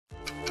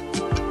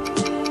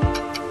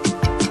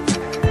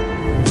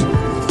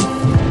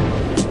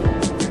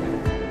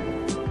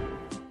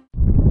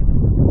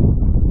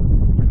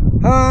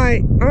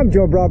I'm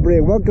Ken Bradbury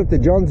and welcome to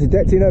John's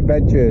Detecting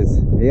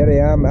Adventures. Here I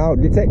am out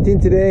detecting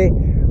today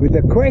with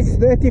the Quest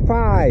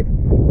 35.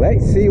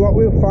 Let's see what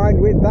we'll find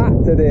with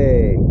that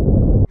today.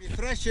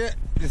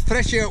 The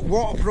Thresher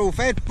waterproof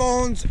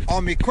headphones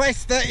on my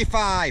Quest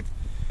 35.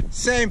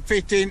 Same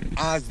fitting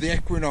as the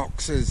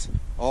Equinoxes,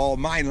 or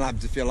Mine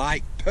Labs if you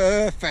like.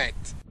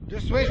 Perfect.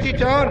 Just switched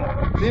it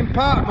on. It's in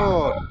park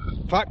mode.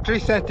 Factory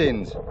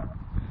settings.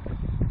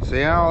 See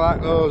how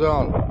that goes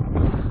on.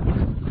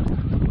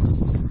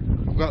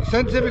 We've got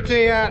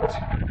sensitivity at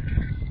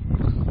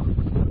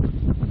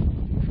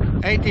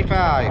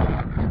 85.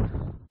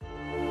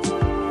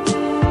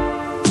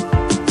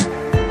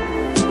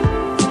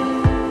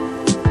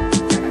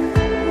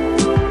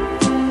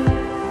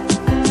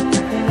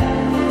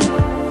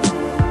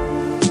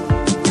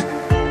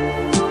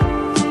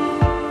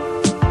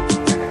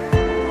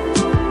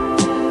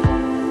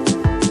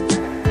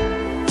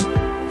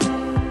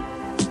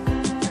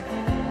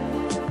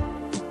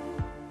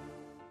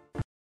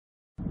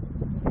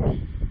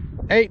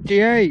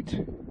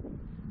 $88.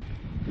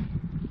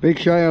 Big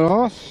Shire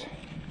horse.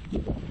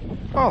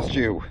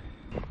 Horseshoe.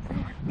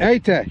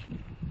 80.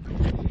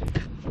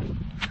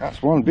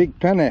 That's one big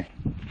penny.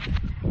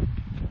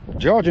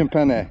 Georgian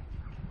penny.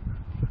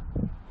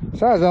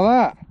 Size of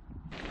that.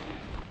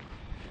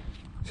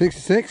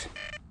 66.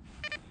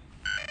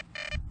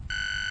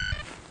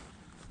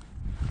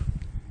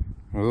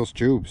 One of those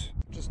tubes.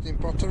 Just in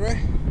pottery.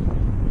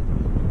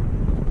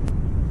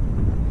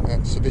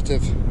 That's a bit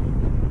of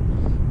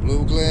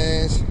blue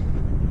glaze,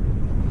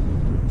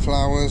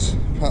 flowers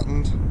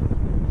patterned,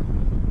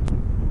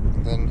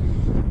 and then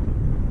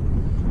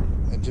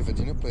edge of a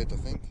dinner plate, I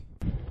think.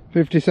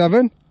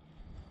 57.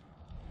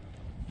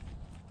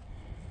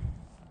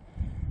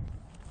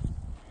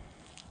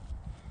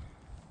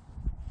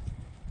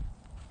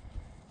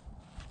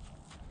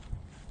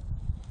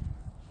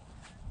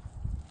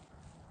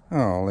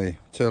 Holy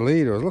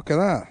Toledo, look at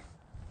that.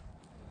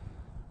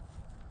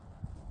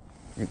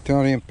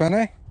 Victorian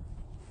penny.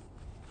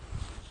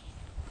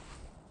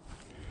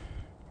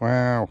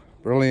 Wow,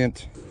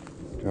 brilliant.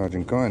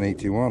 Georgian coin,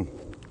 81.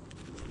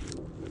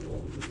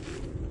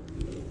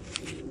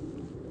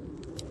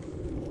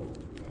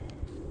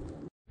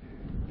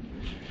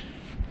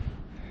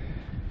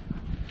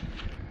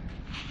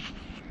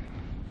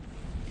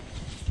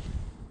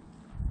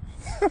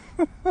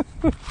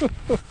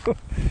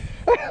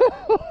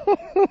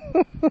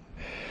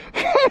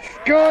 That's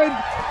coin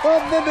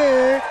of the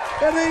day,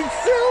 and it's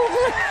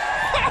silver.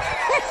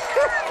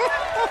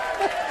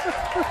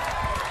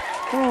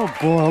 Oh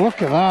boy,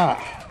 look at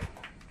that.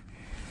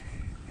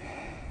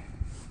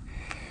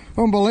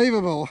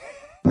 Unbelievable.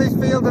 This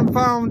field and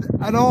found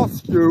an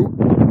horseshoe,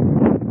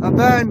 and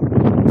then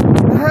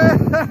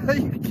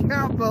you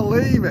can't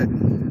believe it.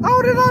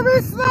 How did I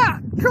miss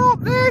that?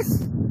 Caught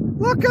this.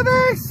 Look at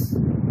this.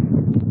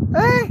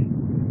 Eh?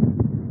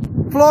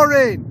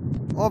 Florin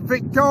of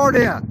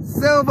Victoria.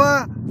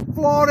 Silver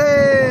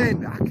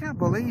florin. I can't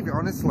believe it,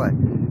 honestly.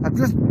 I've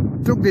just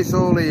took this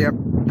all here.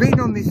 Been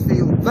on this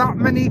field that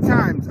many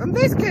times, and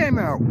this came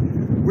out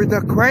with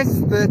the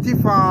Quest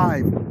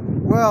 35.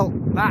 Well,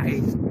 that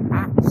is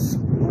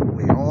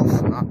absolutely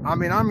awesome. I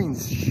mean, I'm in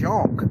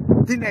shock.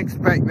 Didn't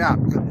expect that.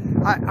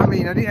 I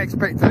mean, I didn't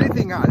expect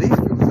anything out of these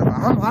fields.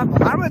 I've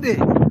hammered it.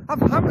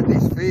 I've hammered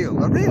this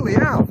field. I really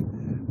have.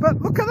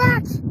 But look at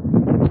that.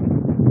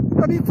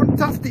 Not in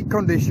fantastic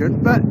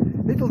condition, but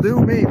it'll do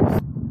me.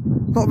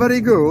 Not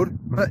very good,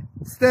 but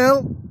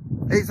still,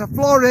 it's a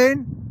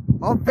florin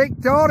of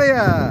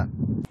Victoria.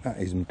 That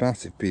is a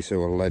massive piece of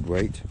lead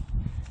weight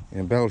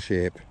in bell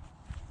shape.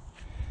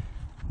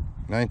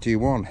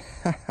 91.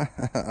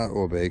 That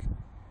was big.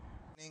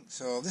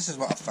 So this is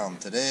what I found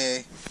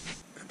today.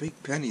 A big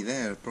penny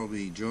there,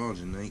 probably George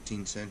in the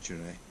 18th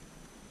century.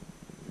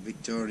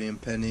 Victorian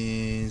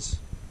pennies.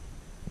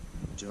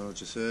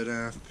 George III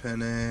half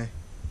penny.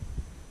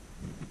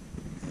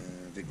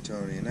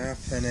 Victorian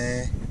half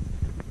penny.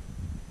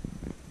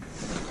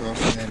 And of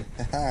course then,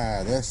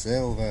 haha, the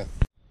silver.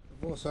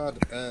 I've also had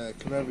a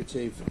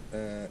commemorative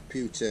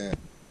pewter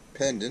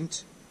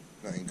pendant,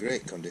 not in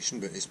great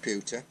condition, but it's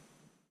pewter.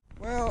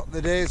 Well,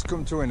 the day's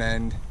come to an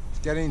end. It's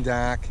getting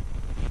dark.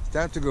 It's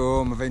time to go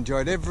home. I've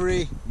enjoyed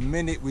every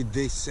minute with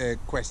this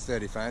Quest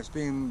 35. It's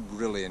been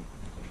brilliant.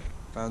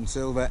 Found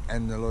silver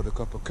and a load of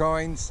copper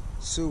coins.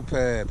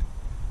 Superb.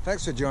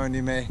 Thanks for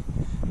joining me,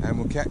 and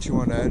we'll catch you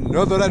on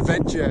another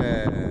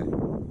adventure.